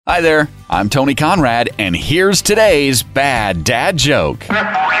Hi there, I'm Tony Conrad, and here's today's bad dad joke.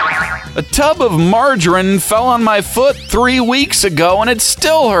 A tub of margarine fell on my foot 3 weeks ago and it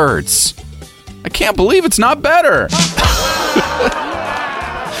still hurts. I can't believe it's not better.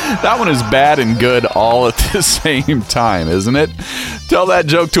 That one is bad and good all at the same time, isn't it? Tell that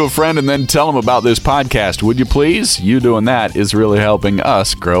joke to a friend and then tell them about this podcast, would you please? You doing that is really helping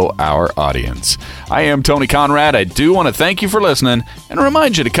us grow our audience. I am Tony Conrad. I do want to thank you for listening and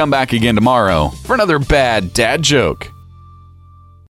remind you to come back again tomorrow for another bad dad joke.